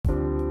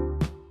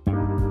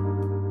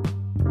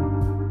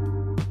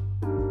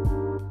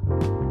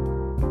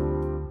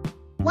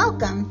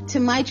Welcome to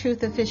My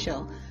Truth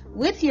Official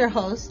with your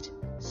host,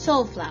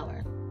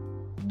 Soulflower.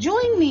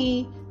 Join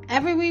me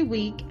every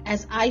week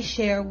as I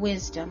share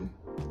wisdom,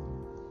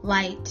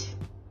 light,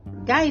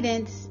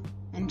 guidance,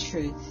 and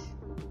truth.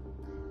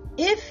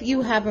 If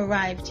you have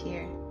arrived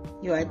here,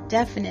 you are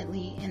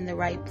definitely in the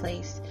right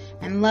place,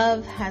 and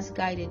love has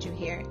guided you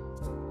here.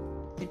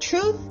 The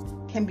truth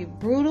can be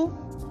brutal,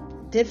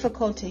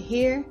 difficult to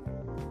hear,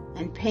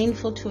 and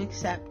painful to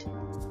accept.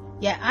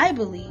 Yet I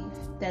believe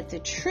that the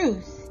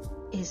truth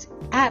is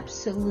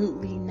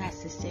absolutely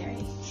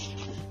necessary.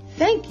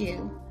 Thank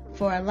you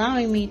for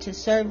allowing me to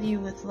serve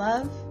you with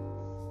love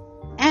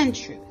and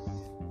truth.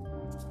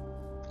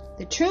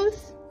 The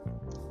truth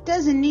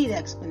doesn't need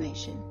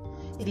explanation.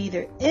 It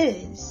either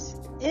is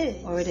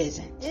or it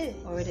isn't,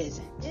 or it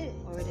isn't,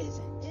 or it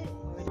isn't,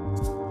 or it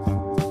isn't.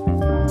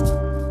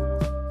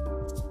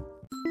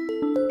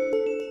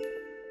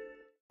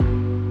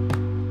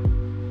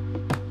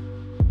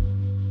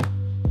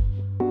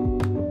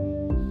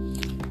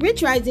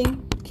 Rich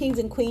Rising, Kings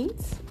and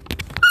Queens.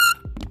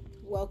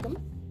 Welcome.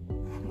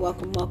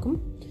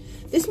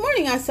 This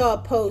morning I saw a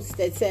post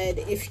that said,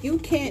 if you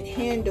can't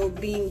handle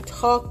being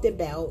talked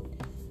about,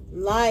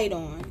 lied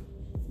on,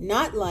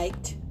 not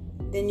liked,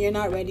 then you're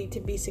not ready to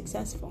be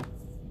successful.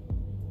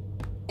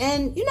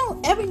 And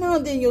every now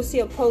and then you'll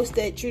see a post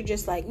that you're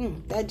just like,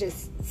 that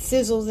just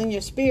sizzles in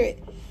your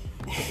spirit.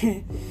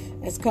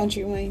 As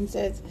Country Wayne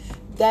says,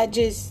 that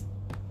just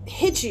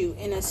hits you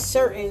in a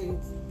certain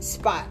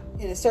spot,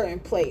 in a certain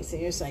place.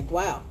 And you're just like,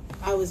 wow,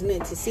 I was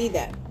meant to see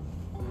that.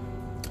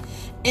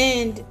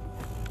 And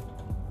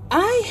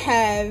I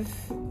have,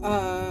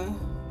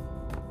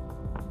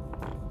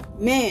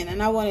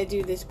 and I want to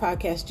do this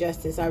podcast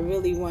justice. I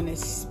really want to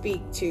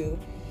speak to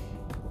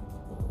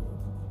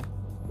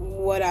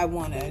what I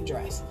want to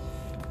address.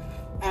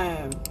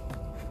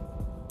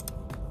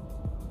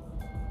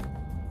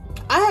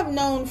 I have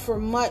known for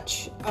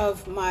much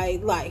of my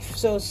life.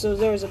 So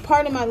there was a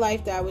part of my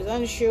life that I was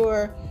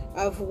unsure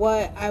of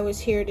what I was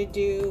here to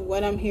do,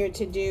 what I'm here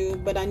to do,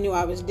 but I knew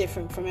I was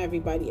different from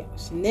everybody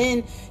else. And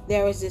then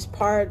there was this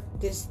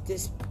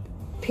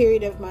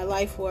period of my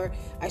life where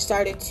I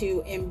started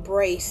to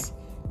embrace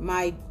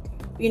my,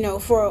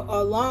 for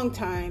a long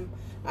time,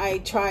 I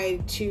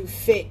tried to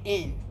fit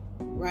in,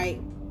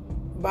 right?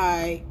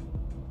 By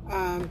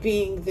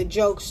being the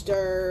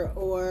jokester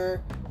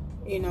or,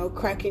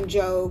 cracking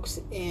jokes.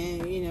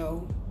 And,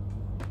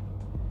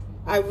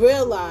 I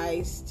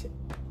realized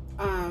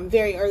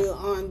very early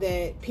on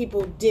that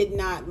people did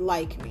not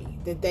like me,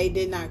 that they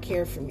did not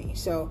care for me.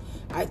 So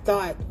I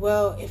thought,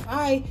 well, if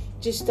I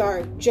just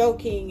start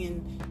joking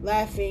and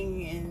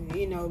laughing and,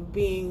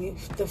 being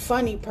the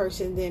funny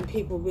person, then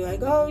people will be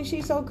like, oh,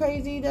 she's so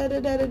crazy, da da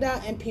da da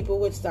da, and people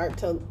would start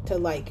to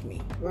like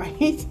me,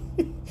 right?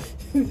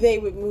 They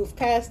would move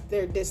past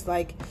their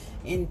dislike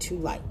into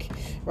like,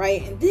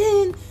 right? And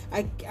then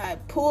I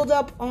pulled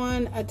up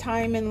on a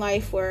time in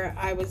life where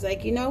I was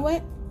like, you know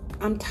what?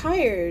 I'm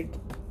tired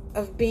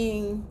of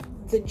being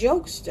the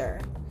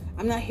jokester.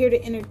 I'm not here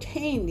to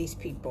entertain these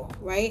people,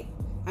 right?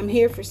 I'm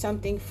here for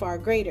something far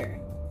greater.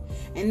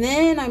 And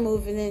then I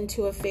moved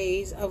into a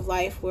phase of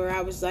life where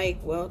I was like,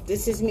 well,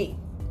 this is me.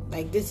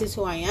 Like, this is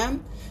who I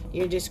am.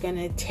 You're just going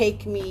to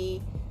take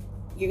me.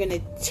 You're going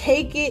to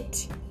take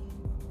it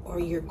or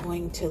you're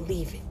going to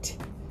leave it.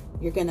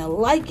 You're going to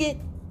like it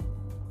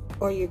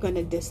or you're going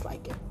to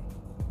dislike it.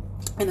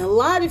 And a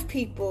lot of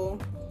people,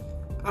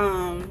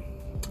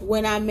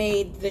 when I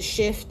made the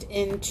shift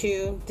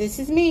into this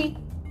is me,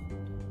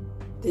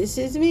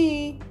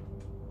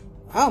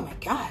 oh my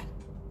God,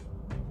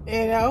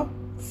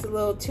 it's a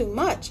little too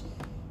much.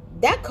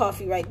 That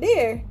coffee right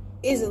there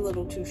is a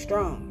little too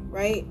strong,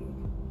 right?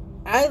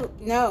 I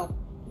know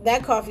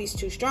that coffee's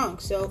too strong.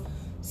 So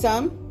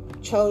some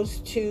chose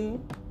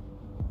to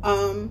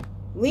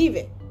leave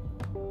it.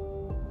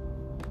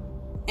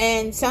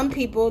 And some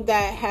people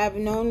that have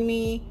known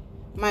me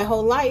my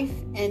whole life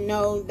and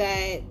know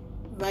that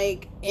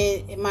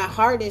my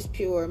heart is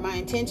pure, my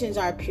intentions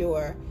are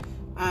pure.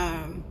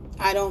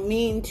 I don't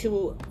mean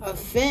to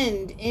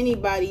offend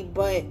anybody,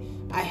 but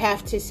I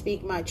have to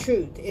speak my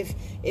truth.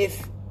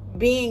 If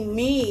being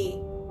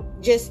me,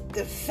 just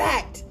the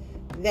fact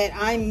that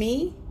I'm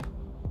me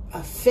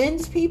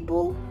offends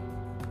people,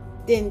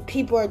 then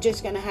people are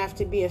just going to have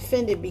to be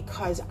offended,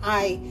 because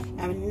I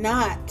am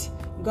not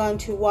going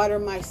to water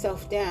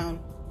myself down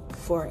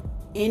for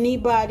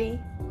anybody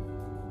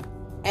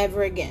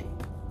ever again.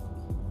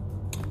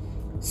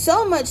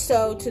 So much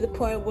so to the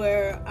point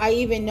where I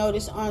even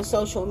noticed on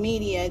social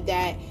media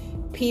that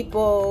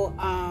people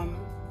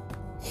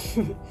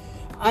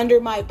under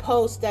my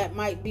post that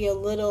might be a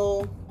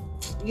little,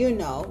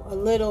 a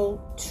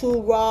little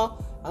too raw,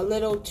 a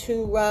little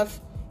too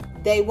rough,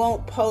 they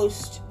won't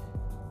post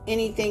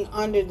anything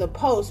under the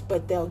post,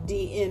 but they'll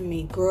DM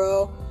me,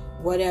 girl,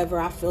 whatever,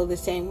 I feel the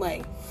same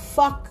way.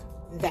 Fuck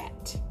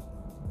that.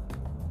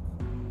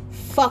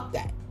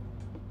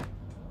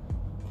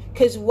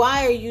 Because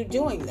why are you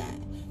doing that?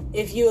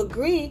 If you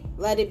agree,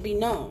 let it be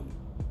known.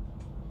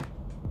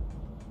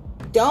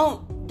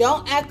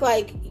 Don't act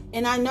like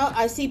and I know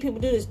I see people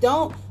do this,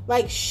 don't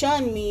like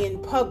shun me in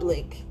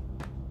public,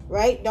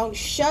 right? Don't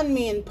shun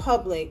me in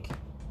public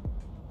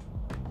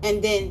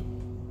and then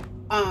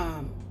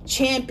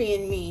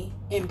champion me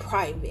in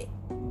private.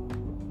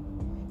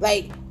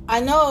 Like, I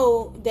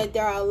know that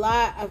there are a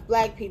lot of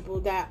black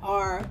people that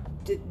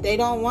they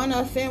don't want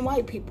to offend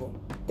white people.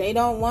 They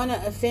don't want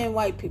to offend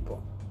white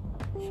people.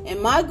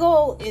 And my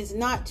goal is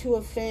not to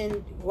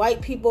offend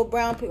white people,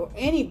 brown people,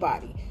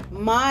 anybody.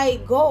 My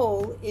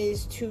goal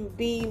is to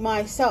be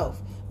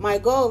myself. My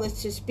goal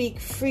is to speak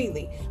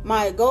freely.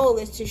 My goal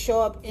is to show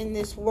up in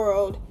this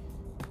world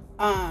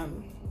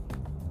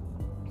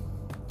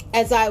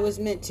as I was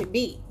meant to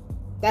be.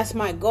 That's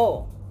my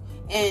goal.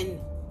 And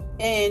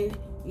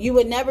you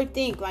would never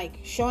think like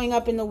showing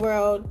up in the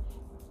world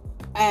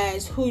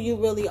as who you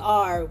really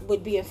are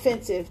would be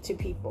offensive to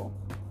people.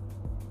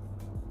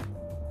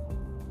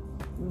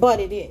 But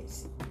it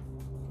is.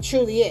 It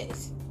truly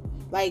is.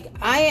 Like,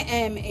 I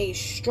am a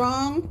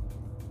strong,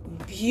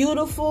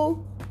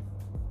 beautiful,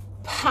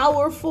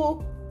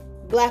 powerful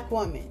black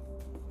woman.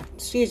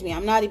 Excuse me,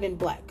 I'm not even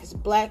black, because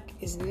black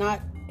is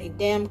not a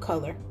damn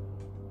color.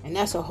 And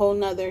that's a whole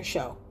nother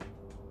show.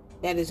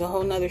 That is a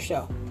whole nother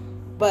show.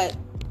 But,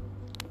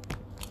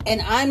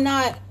 and I'm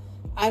not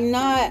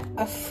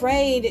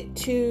afraid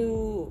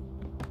to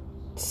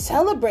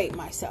celebrate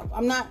myself.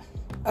 I'm not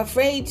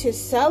afraid to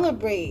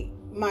celebrate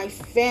my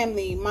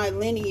family, my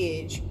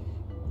lineage,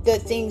 the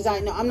things I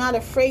know. I'm not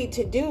afraid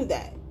to do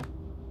that.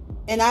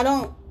 And I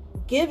don't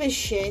give a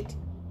shit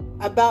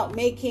about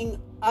making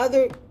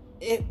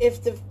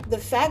if the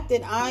fact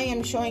that I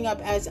am showing up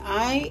as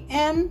I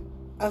am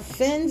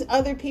offends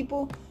other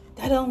people,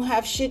 that don't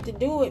have shit to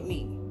do with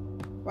me,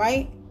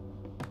 right?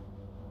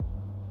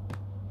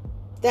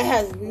 That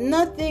has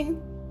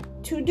nothing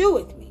to do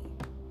with me.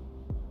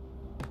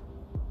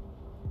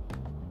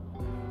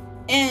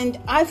 And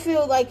I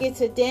feel like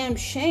it's a damn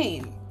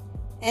shame,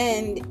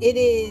 and it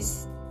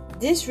is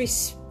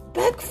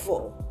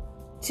disrespectful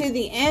to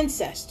the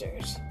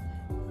ancestors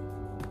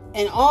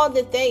and all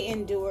that they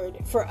endured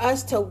for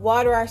us to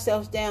water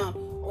ourselves down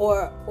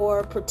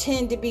or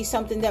pretend to be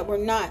something that we're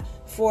not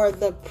for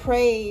the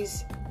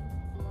praise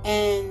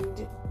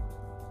and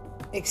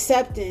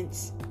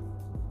acceptance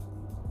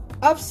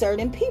of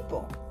certain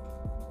people.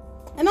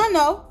 And I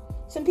know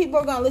some people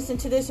are going to listen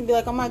to this and be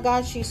like, oh my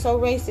God, she's so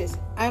racist.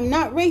 I'm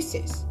not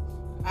racist.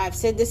 I've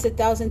said this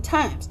 1,000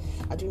 times.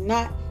 I do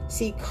not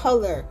see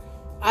color.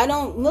 I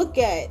don't look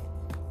at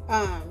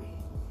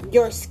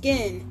your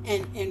skin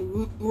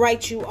and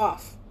write you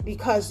off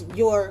because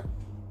you're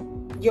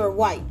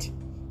white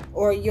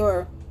or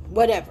you're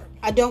whatever.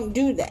 I don't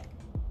do that,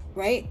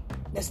 right?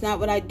 That's not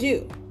what I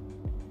do.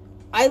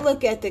 I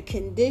look at the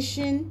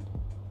condition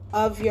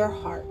of your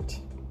heart.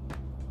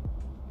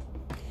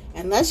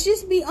 And let's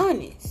just be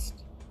honest.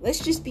 Let's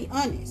just be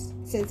honest,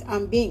 since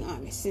I'm being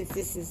honest, since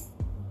this is,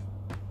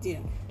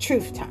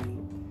 truth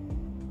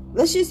time.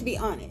 Let's just be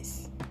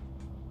honest.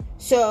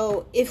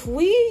 So if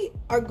we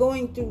are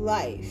going through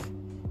life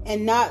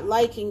and not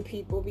liking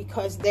people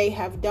because they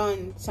have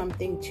done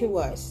something to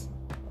us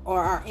or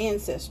our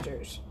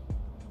ancestors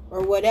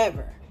or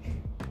whatever,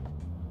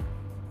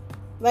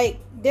 like,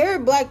 there are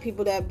black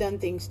people that have done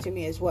things to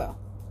me as well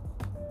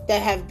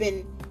that have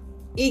been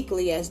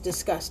equally as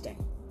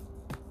disgusting.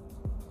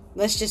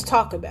 Let's just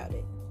talk about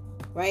it,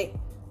 right?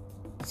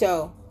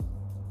 So,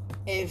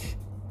 if,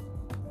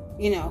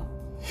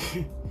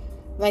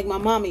 like my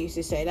mama used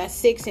to say, that's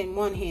 6 in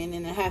one hand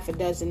and a half a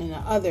dozen in the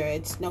other.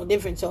 It's no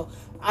different. So,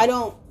 I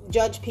don't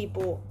judge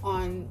people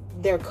on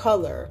their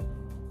color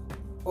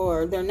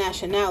or their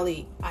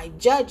nationality. I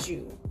judge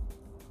you.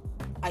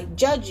 I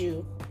judge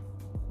you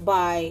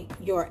by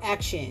your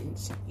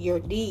actions, your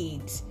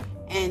deeds,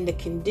 and the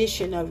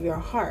condition of your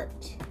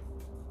heart,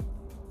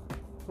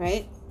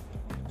 right?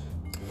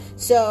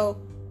 So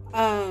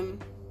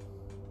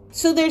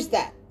there's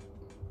that.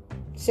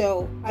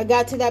 So I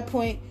got to that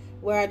point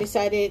where I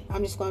decided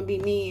I'm just going to be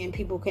me and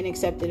people can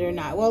accept it or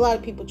not. Well, a lot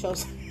of people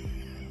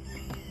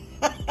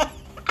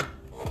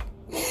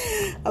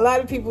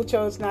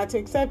chose not to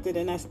accept it,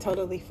 and that's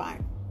totally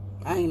fine.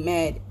 I ain't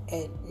mad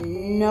at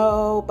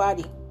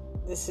nobody.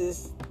 This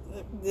is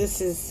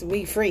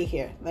we free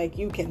here. Like,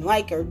 you can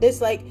like or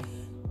dislike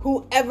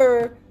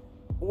whoever,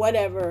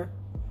 whatever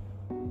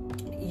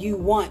you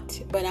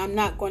want, but I'm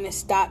not going to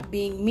stop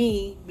being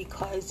me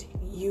because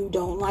you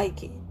don't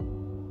like it,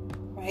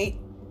 right?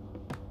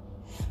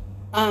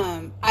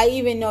 I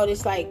even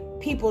noticed, like,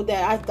 people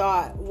that I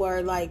thought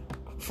were like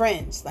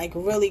friends, like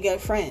really good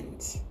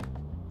friends,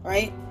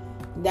 right?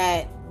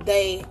 That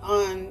they,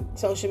 on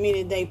social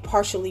media, they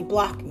partially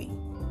block me.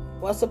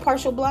 What's a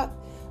partial block?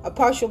 A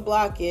partial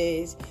block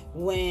is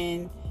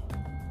when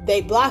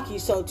they block you,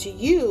 so to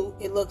you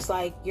it looks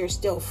like you're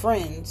still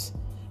friends.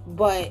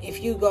 But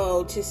if you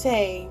go to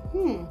say,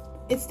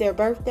 it's their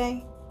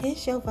birthday,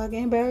 it's your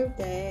fucking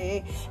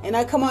birthday, and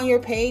I come on your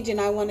page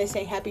and I want to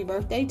say happy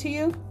birthday to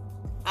you,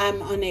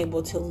 I'm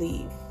unable to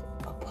leave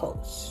a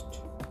post.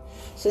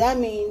 So that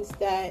means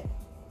that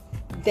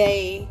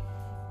they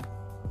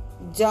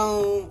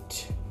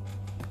don't,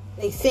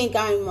 they think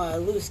I'm a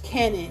loose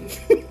cannon.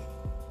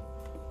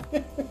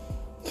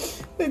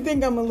 They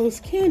think I'm a loose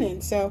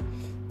cannon, so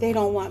they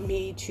don't want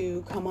me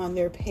to come on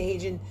their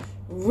page and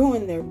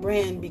ruin their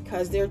brand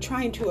because they're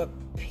trying to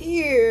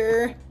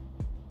appear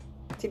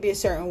to be a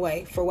certain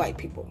way for white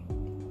people.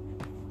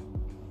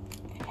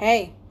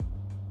 Hey,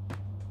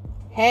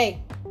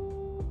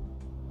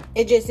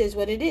 it just is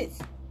what it is.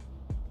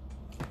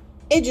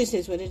 It just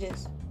is what it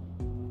is.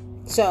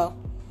 So,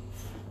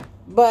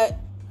 but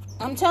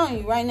I'm telling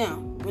you right now,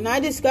 when I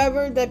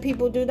discovered that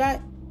people do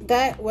that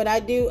what I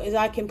do is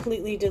I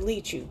completely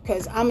delete you,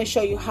 because I'm gonna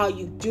show you how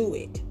you do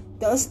it.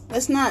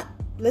 Let's not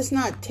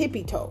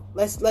tippy toe.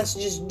 Let's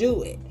just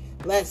do it.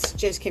 Let's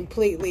just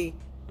completely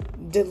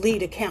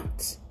delete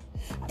accounts.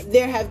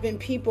 There have been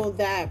people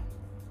that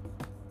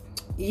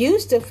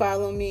used to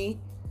follow me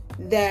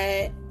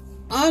that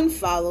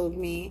unfollowed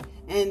me,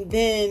 and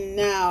then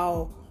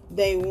now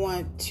they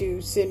want to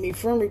send me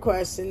friend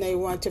requests and they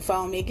want to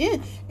follow me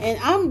again. And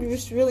I'm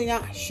just really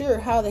not sure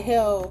how the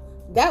hell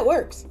that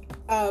works.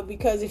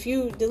 Because if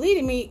you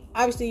deleted me,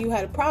 obviously you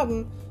had a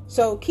problem.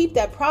 So keep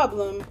that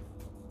problem.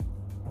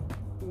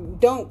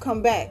 Don't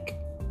come back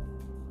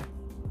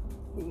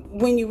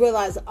when you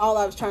realize all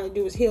I was trying to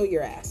do was heal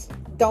your ass.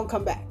 Don't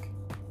come back.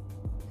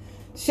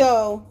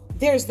 So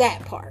there's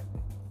that part.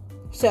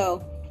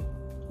 So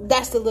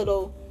that's the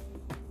little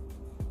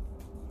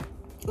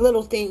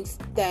things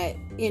that,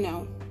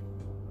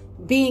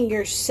 being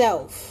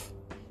yourself,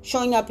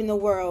 showing up in the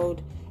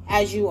world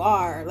as you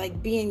are,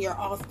 like being your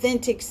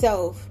authentic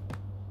self,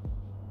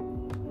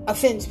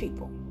 offends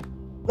people.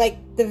 Like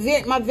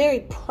my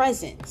very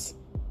presence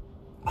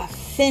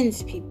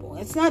offends people.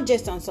 It's not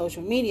just on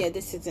social media.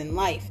 This is in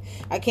life.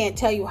 I can't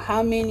tell you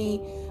how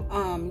many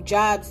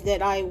jobs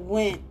that I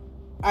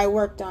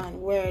worked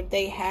on where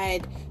they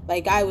had,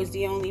 like, I was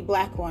the only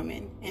black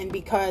woman, and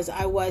because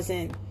I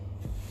wasn't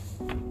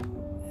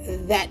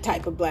that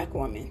type of black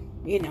woman,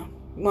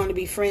 want to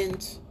be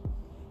friends,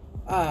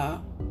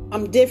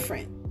 I'm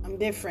different,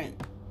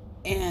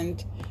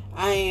 and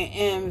I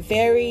am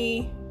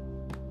very,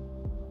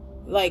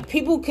 like,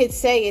 people could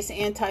say it's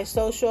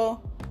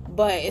antisocial,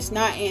 but it's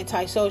not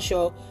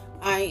antisocial.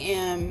 I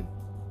am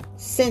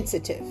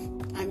sensitive.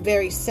 I'm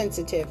very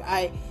sensitive.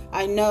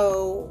 I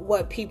know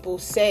what people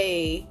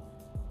say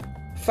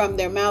from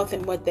their mouth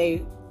and what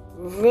they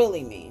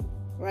really mean,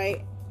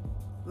 right?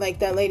 Like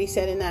that lady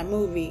said in that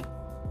movie,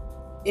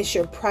 it's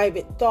your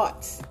private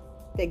thoughts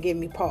that give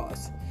me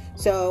pause.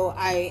 So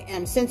I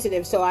am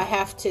sensitive, so I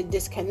have to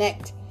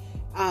disconnect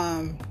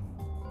at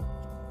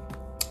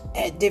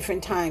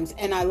different times.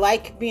 And I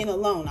like being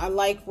alone. I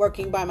like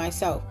working by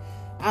myself.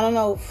 I don't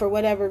know, for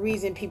whatever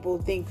reason, people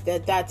think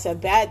that that's a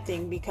bad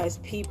thing because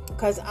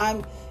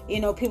I'm,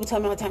 people tell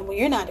me all the time, well,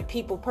 you're not a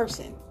people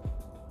person.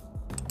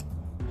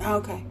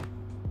 Okay.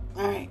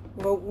 All right.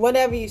 Well,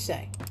 whatever you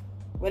say.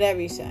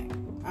 Whatever you say.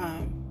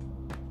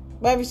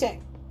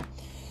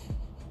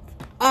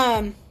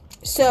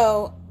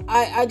 So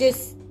I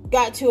just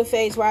got to a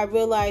phase where I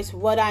realized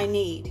what I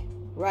need,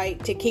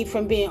 right? To keep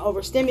from being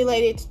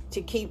overstimulated,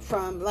 to keep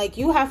from, like,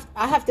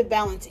 I have to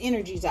balance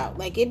energies out.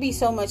 Like, it'd be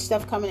so much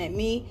stuff coming at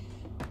me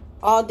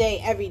all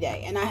day, every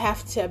day. And I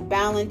have to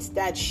balance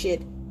that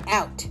shit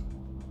out,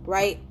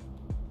 right?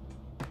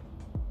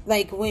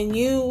 Like, when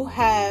you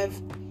have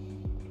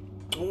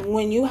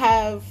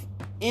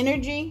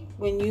energy,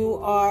 when you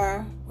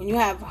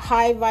have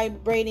high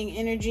vibrating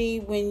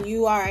energy, when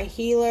you are a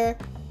healer,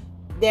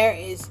 there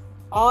is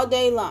all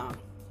day long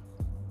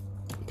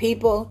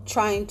people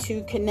trying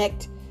to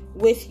connect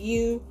with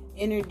you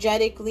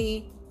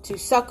energetically, to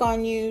suck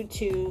on you,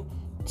 to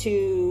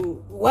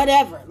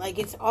whatever. Like,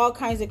 it's all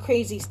kinds of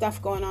crazy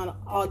stuff going on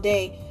all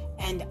day,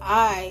 and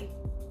I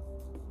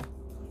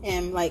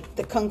am like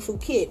the Kung Fu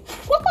Kid,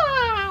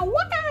 waka,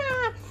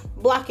 waka,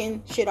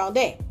 blocking shit all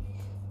day.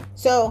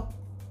 So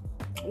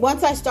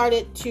once I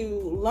started to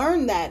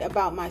learn that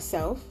about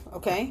myself,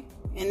 okay,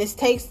 and this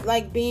takes,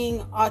 like,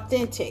 being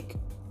authentic.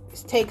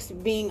 This takes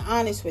being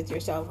honest with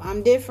yourself.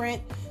 I'm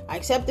different. I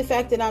accept the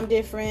fact that I'm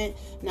different.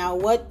 Now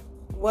what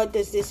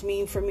does this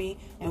mean for me,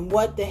 and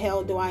what the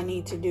hell do I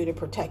need to do to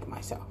protect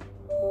myself?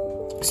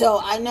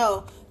 So I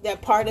know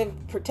that part of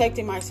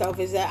protecting myself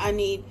is that I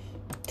need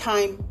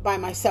time by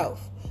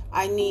myself.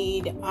 I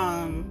need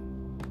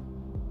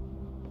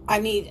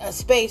a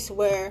space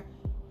where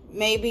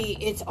maybe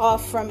it's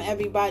off from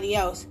everybody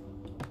else.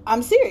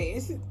 I'm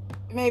serious.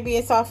 Maybe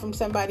it's off from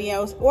somebody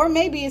else, or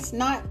maybe it's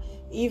not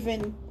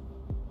even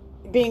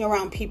being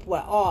around people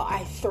at all.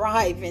 I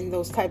thrive in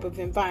those type of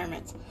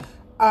environments.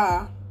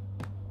 But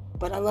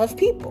I love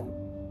people.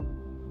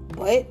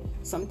 But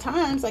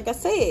sometimes, like I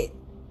said,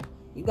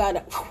 you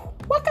gotta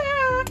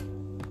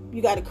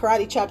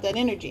karate chop that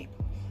energy.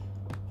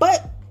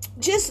 But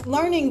just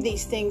learning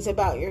these things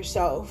about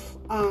yourself,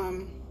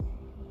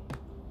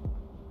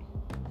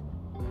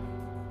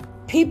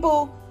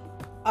 people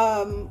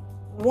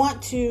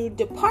want to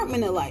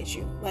departmentalize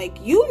you. Like,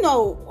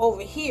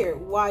 over here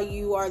why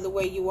you are the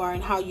way you are,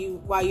 and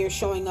why you're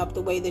showing up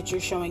the way that you're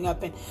showing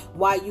up, and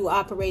why you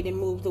operate and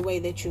move the way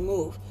that you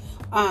move.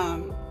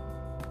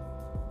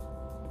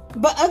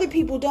 But other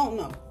people don't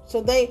know.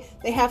 So they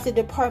have to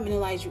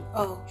departmentalize you.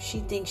 Oh, she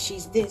thinks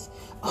she's this.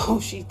 Oh,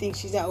 she thinks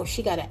she's that. Oh,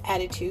 she got an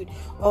attitude.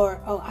 Or,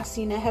 oh, I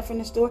seen that heifer in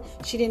the store.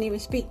 She didn't even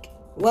speak.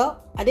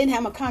 Well, I didn't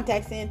have my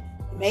contacts in.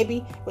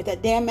 Maybe with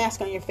that damn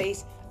mask on your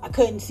face, I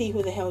couldn't see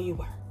who the hell you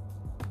were.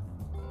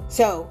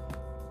 So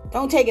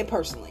don't take it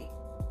personally,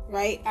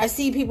 right? I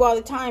see people all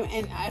the time,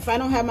 and if I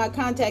don't have my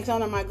contacts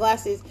on or my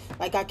glasses,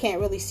 like I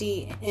can't really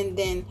see. And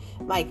then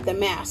like the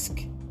mask,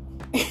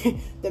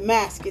 the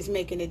mask is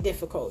making it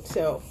difficult.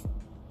 So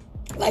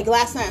like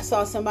last night I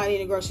saw somebody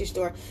in the grocery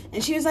store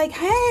and she was like,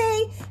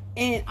 hey,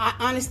 and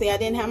I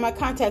didn't have my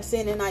contacts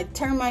in, and I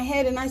turned my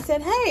head and I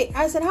said, hey,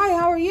 I said, hi,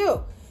 how are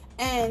you?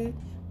 And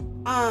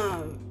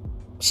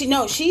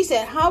she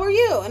said, how are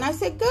you? And I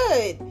said,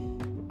 good.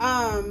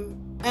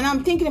 And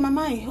I'm thinking in my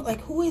mind, like,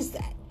 who is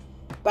that?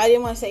 But I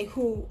didn't want to say,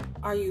 who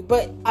are you?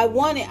 But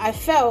I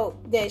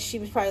felt that she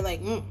was probably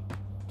like,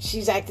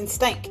 she's acting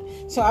stank.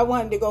 So I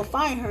wanted to go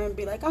find her and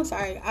be like, I'm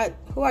sorry,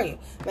 who are you?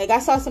 Like, I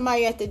saw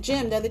somebody at the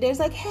gym the other day. It was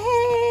like,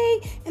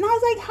 hey. And I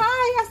was like,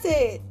 hi. I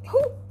said,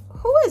 who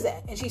is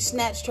that? And she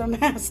snatched her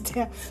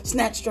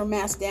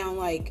mask down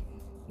like,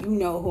 you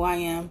know who I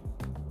am.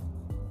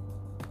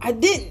 I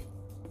didn't.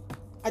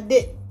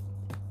 But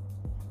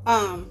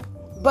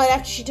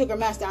after she took her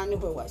mask down, I knew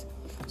who it was.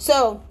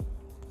 So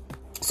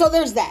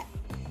there's that.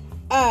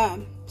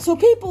 So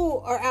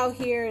people are out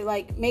here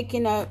like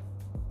making up,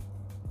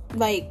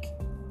 like,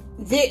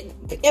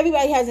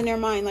 everybody has in their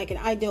mind like an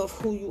idea of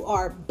who you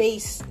are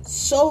based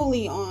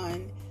solely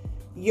on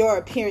your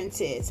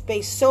appearances,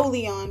 based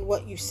solely on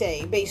what you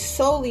say, based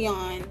solely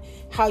on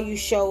how you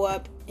show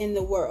up in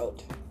the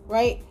world,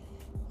 right?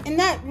 And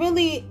that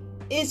really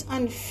is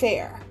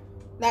unfair.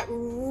 That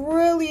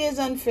really is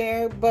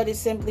unfair, but it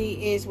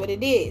simply is what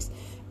it is.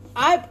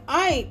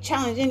 I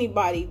challenge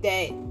anybody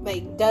that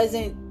like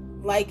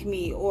doesn't like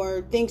me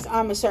or thinks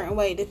I'm a certain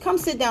way to come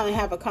sit down and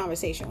have a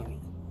conversation with me.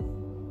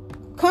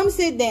 Come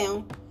sit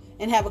down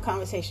and have a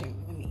conversation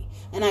with me.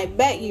 And I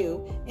bet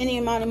you any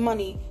amount of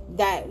money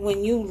that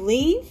when you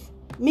leave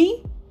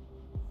me,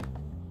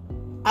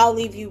 I'll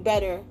leave you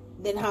better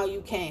than how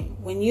you came.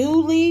 When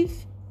you leave,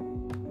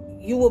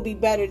 you will be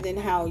better than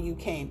how you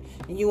came.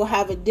 And you will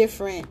have a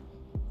different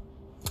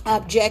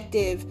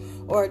objective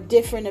or a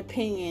different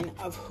opinion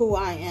of who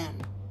I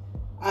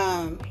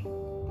am.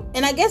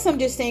 And I guess I'm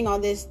just saying all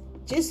this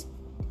just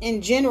in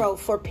general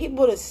for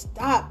people to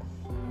stop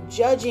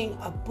judging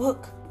a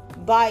book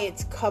by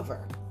its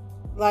cover.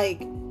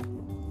 Like,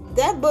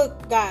 that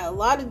book got a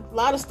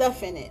lot of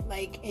stuff in it.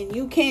 Like, and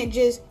you can't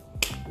just,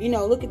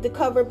 look at the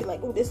cover, be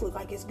like, oh, this looks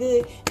like it's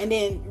good, and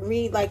then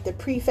read like the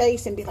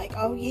preface and be like,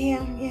 oh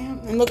yeah,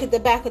 and look at the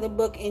back of the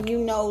book and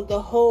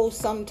the whole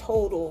sum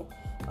total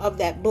of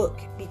that book,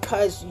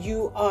 because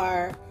you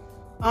are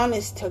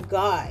honest to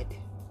God,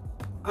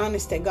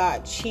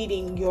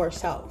 cheating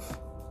yourself.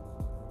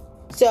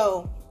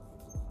 So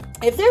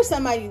if there's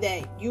somebody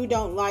that you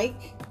don't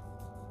like,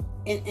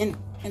 and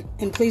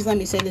please let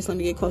me say this, let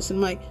me get close to the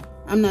mic.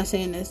 I'm not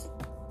saying this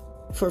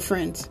for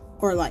friends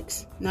or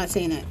likes. Not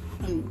saying that.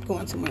 I'm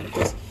going somewhere with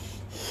this.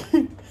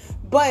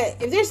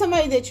 But if there's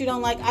somebody that you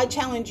don't like, I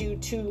challenge you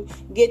to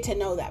get to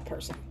know that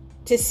person,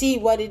 to see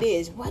what it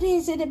is. What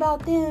is it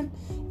about them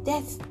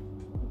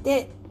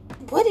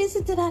what is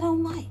it that I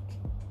don't like?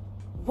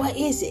 What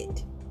is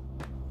it?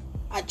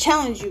 I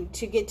challenge you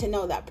to get to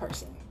know that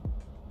person.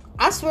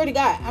 I swear to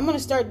God, I'm going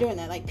to start doing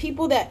that. Like,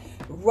 people that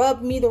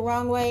rub me the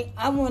wrong way,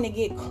 I want to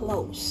get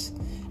close.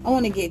 I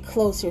want to get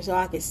closer so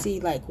I can see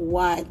like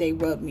why they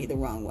rub me the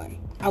wrong way.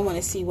 I want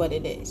to see what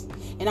it is.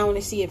 And I want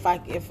to see if I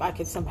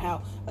could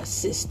somehow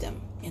assist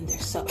them in their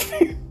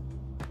suffering.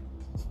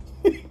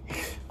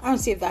 I want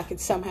to see if I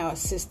could somehow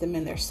assist them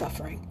in their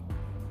suffering.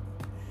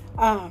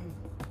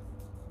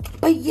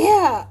 But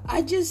yeah,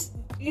 I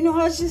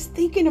was just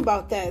thinking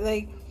about that.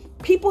 Like,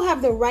 people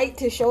have the right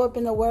to show up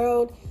in the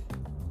world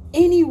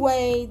any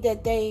way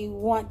that they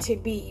want to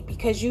be,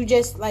 because you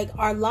just, like,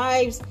 our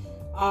lives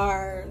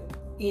are,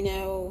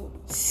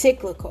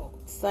 cyclical.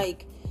 It's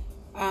like,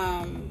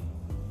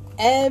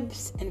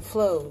 ebbs and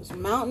flows,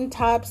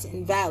 mountaintops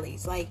and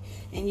valleys, like,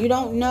 and you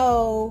don't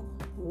know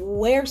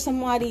where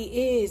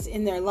somebody is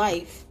in their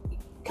life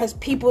because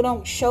people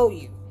don't show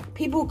you.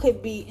 People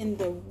could be in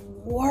the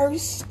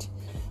worst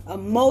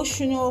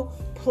emotional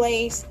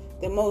place,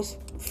 the most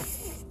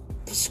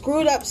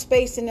screwed up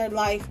space in their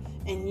life,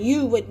 and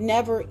you would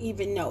never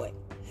even know it.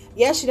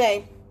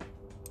 Yesterday,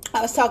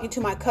 I was talking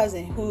to my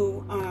cousin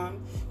who,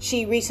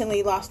 she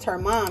recently lost her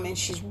mom, and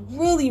she's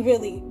really,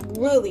 really,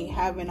 really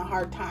having a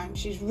hard time.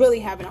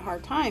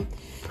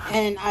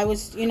 And I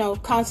was,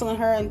 counseling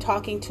her and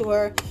talking to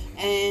her,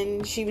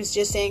 and she was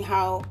just saying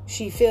how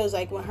she feels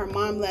like when her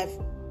mom left,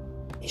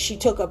 she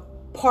took a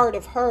part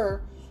of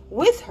her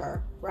with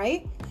her,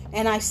 right?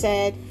 And I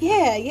said,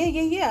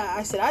 yeah.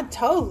 I said, I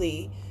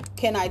totally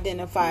can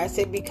identify. I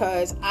said,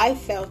 because I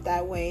felt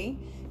that way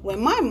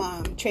when my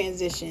mom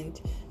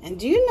transitioned. And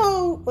do you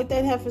know what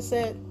that heifer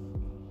said?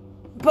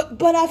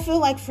 But I feel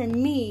like for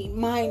me,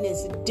 mine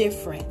is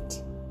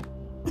different.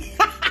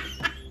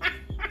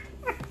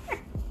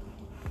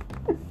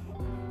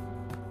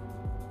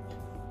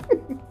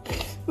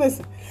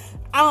 Listen,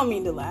 I don't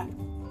mean to laugh.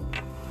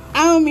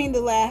 I don't mean to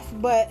laugh,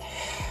 but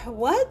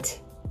what?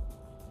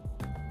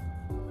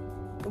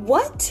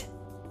 What?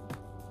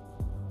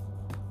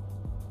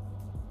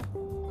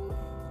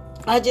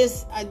 I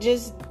just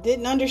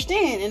didn't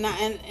understand.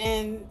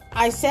 And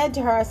I said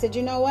to her, I said,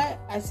 you know what?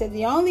 I said,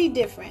 the only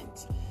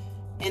difference,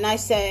 and I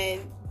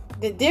said,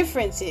 the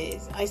difference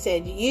is, I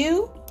said,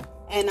 you,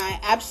 and I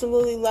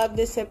absolutely love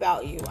this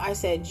about you. I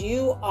said,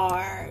 you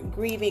are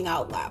grieving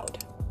out loud.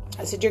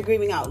 I said, you're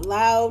grieving out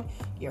loud,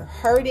 you're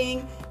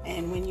hurting,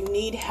 and when you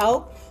need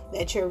help,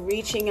 that you're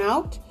reaching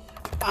out,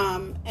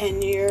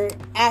 and you're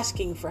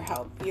asking for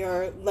help.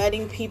 You're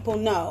letting people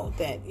know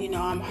that,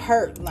 I'm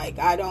hurt. Like,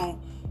 I'm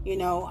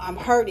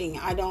hurting.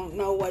 I don't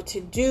know what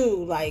to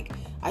do. Like,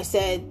 I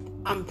said,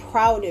 I'm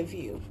proud of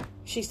you.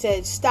 She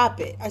said,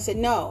 stop it. I said,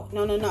 no.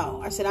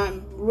 I said,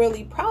 I'm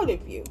really proud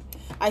of you.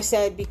 I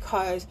said,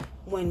 because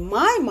when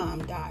my mom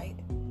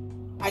died,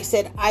 I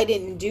said, I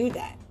didn't do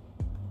that.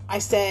 I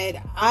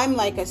said, I'm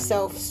like a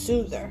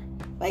self-soother.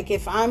 Like,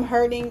 if I'm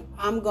hurting,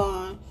 I'm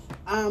going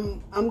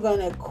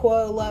to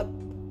coil up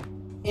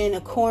in a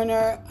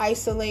corner,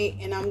 isolate,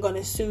 and I'm going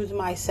to soothe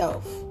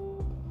myself.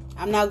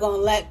 I'm not going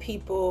to let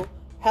people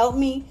help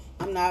me.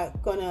 I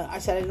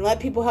said, I didn't let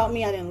people help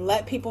me. I didn't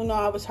let people know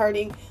I was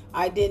hurting.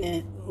 I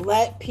didn't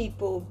let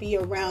people be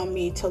around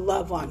me to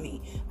love on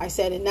me. I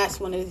said, and that's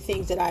one of the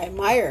things that I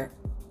admire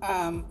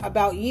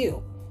about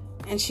you.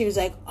 And she was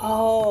like,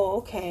 oh,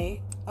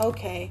 okay.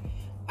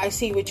 I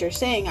see what you're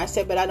saying. I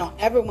said, but I don't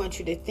ever want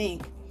you to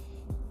think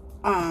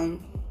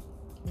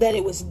that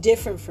it was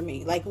different for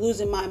me. Like,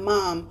 losing my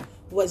mom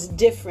was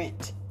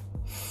different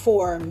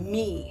for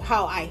me.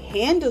 How I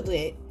handled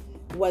it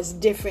was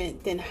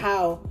different than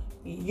how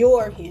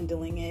you're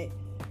handling it.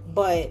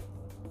 But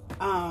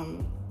I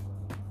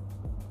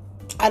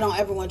don't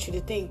ever want you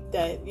to think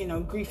that,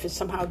 grief is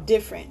somehow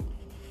different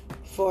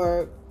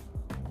for,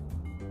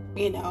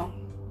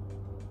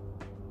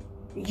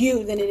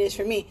 you than it is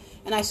for me.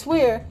 And I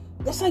swear,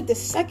 that's like the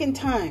second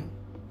time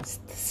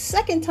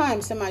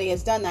somebody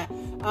has done that.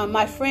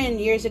 My friend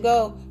years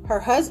ago, her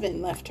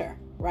husband left her,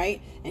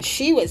 right? And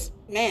she was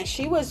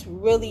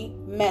really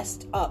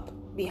messed up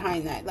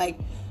behind that. Like,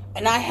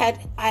 and I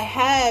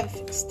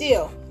have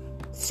still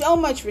so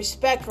much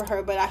respect for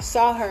her, but I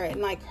saw her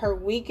in like her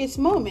weakest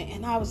moment,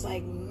 and I was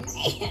like,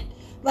 man,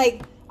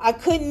 like, I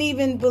couldn't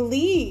even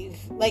believe,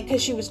 like,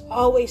 because she was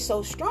always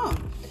so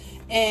strong.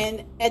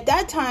 And at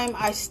that time,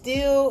 I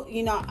still,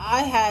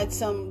 I had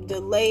some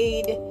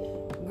delayed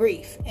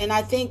grief. And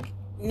I think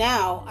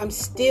now I'm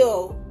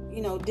still,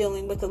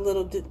 dealing with a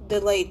little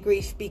delayed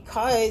grief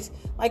because,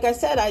 like I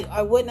said,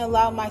 I wouldn't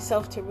allow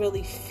myself to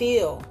really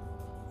feel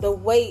the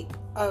weight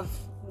of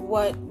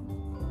what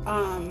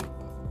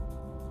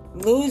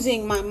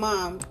losing my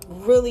mom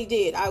really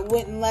did. I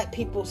wouldn't let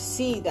people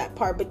see that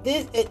part. But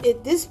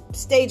at this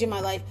stage in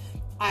my life,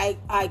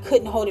 I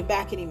couldn't hold it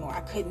back anymore.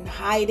 I couldn't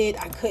hide it.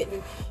 I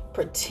couldn't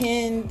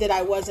pretend that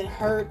I wasn't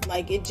hurt.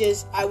 Like,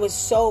 I was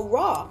so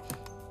raw.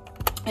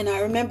 And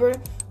I remember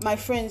my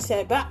friend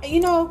said, but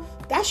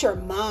that's your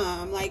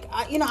mom. Like,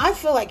 I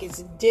feel like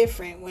it's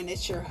different when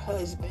it's your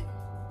husband.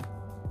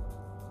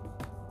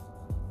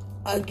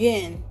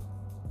 Again,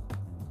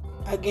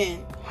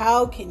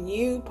 how can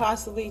you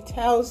possibly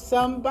tell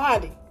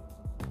somebody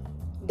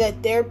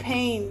that their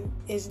pain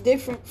is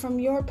different from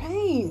your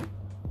pain?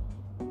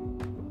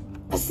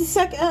 That's the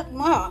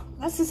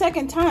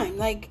second time.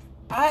 Like,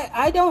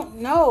 I don't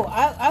know.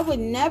 I would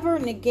never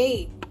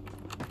negate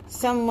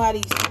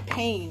somebody's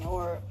pain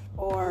or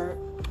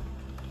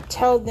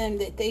tell them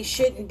that they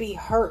shouldn't be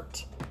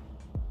hurt,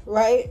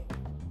 right?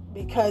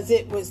 Because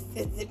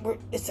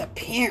it's a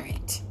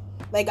parent.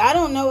 Like, I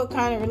don't know what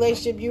kind of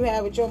relationship you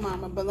have with your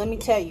mama, but let me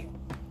tell you,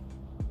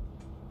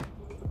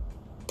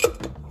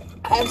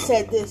 I've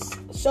said this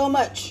so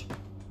much.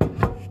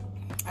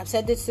 I've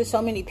said this to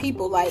so many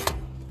people. Like,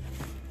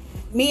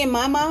 me and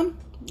my mom,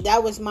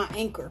 that was my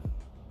anchor.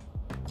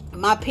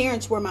 My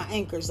parents were my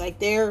anchors. Like,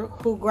 they're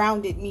who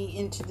grounded me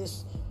into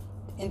this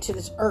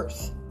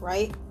earth,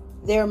 right?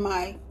 They're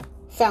my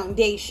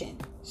foundation.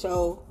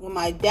 So when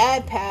my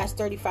dad passed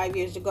 35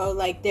 years ago,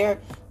 like,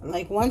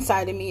 one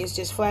side of me is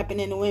just flapping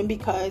in the wind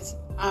because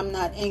I'm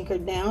not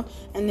anchored down.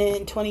 And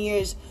then 20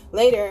 years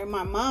later,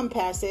 my mom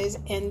passes,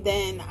 and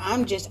then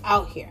I'm just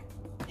out here.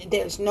 And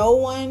there's no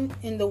one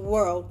in the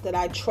world that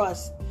I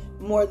trust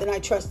more than I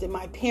trusted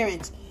my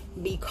parents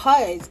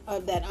because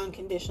of that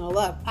unconditional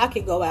love. I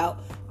could go out,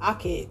 I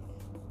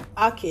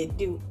could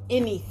do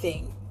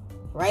anything,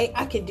 right?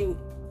 I could do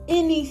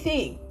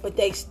anything, but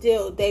they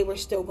were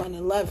still going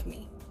to love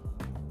me.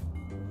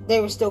 They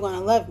were still going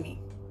to love me.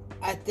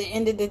 At the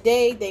end of the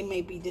day, they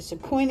may be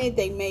disappointed.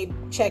 They may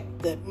check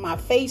my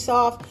face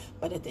off.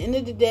 But at the end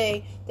of the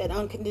day, that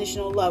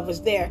unconditional love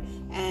was there.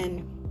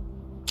 And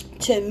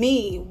to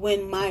me,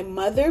 when my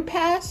mother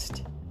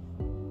passed,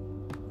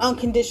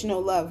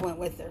 unconditional love went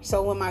with her.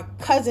 So when my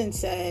cousin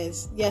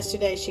says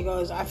yesterday, she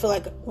goes, I feel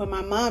like when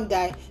my mom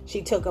died,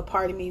 she took a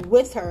part of me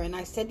with her. And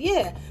I said,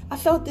 yeah, I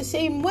felt the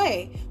same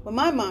way when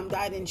my mom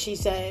died. And she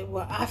said,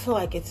 well, I feel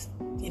like it's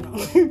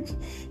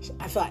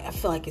I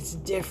feel like it's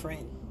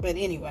different. But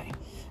anyway,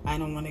 I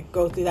don't want to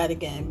go through that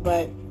again.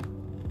 But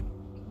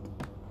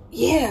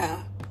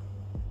yeah,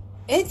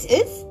 it's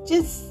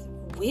just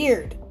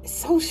weird. It's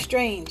so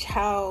strange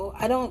how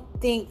I don't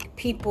think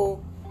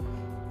people,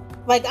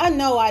 like, I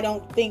know I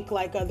don't think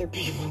like other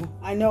people.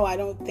 I know I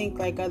don't think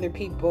like other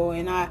people,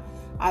 and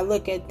I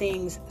look at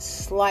things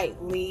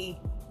slightly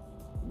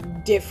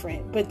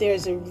different, but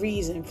there's a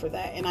reason for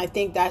that. And I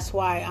think that's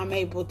why I'm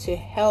able to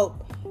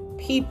help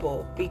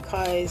people,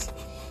 because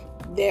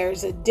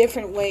there's a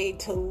different way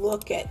to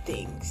look at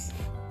things.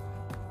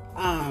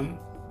 And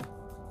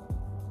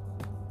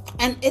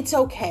it's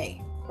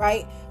okay,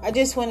 right? I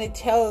just want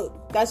to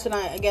that's what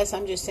I guess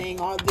I'm just saying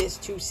all this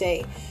to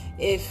say,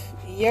 if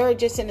you're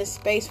just in a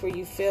space where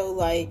you feel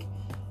like,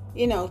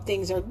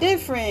 things are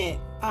different,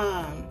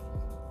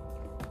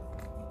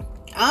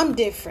 I'm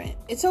different,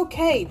 it's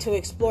okay to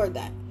explore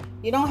that.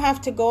 You don't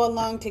have to go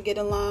along to get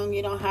along.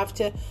 You don't have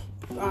to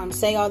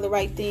say all the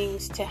right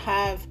things to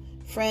have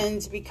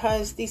friends,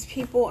 because these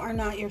people are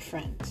not your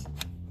friends.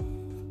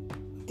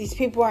 These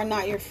people are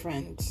not your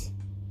friends.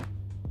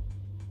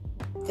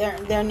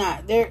 They're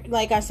not. They're,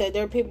 like I said,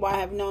 they're people I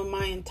have known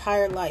my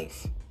entire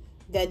life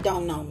that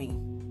don't know me.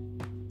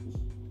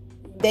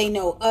 They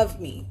know of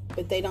me,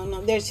 but they don't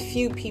know. There's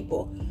few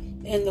people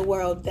in the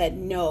world that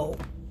know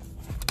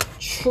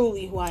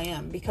truly who I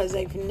am, because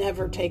they've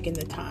never taken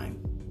the time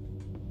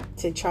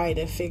to try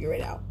to figure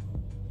it out.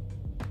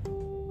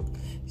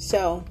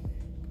 So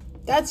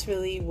that's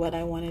really what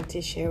I wanted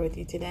to share with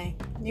you today.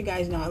 You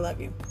guys know I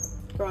love you.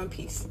 Grow in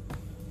peace.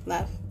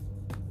 Love.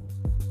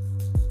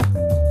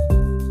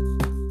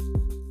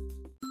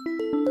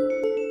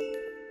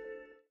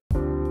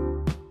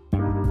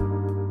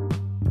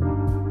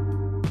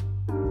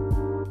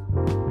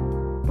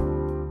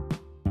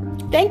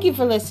 Thank you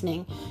for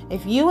listening.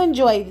 If you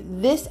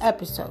enjoyed this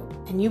episode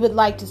and you would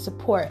like to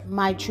support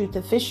My Truth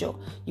Official,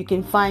 you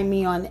can find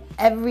me on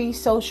every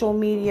social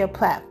media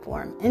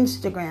platform: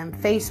 Instagram,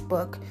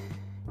 Facebook,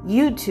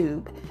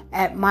 YouTube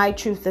at My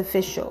Truth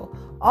Official.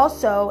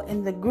 Also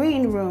in the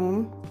green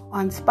room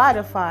on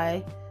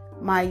Spotify,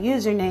 my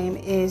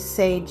username is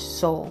Sage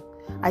Soul.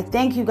 I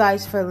thank you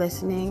guys for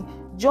listening.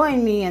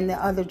 Join me and the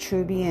other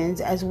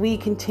Trubians as we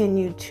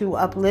continue to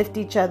uplift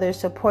each other,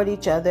 support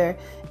each other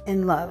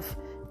in love.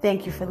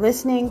 Thank you for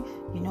listening.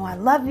 You know I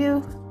love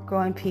you.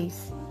 Grow in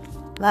peace.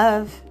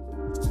 Love.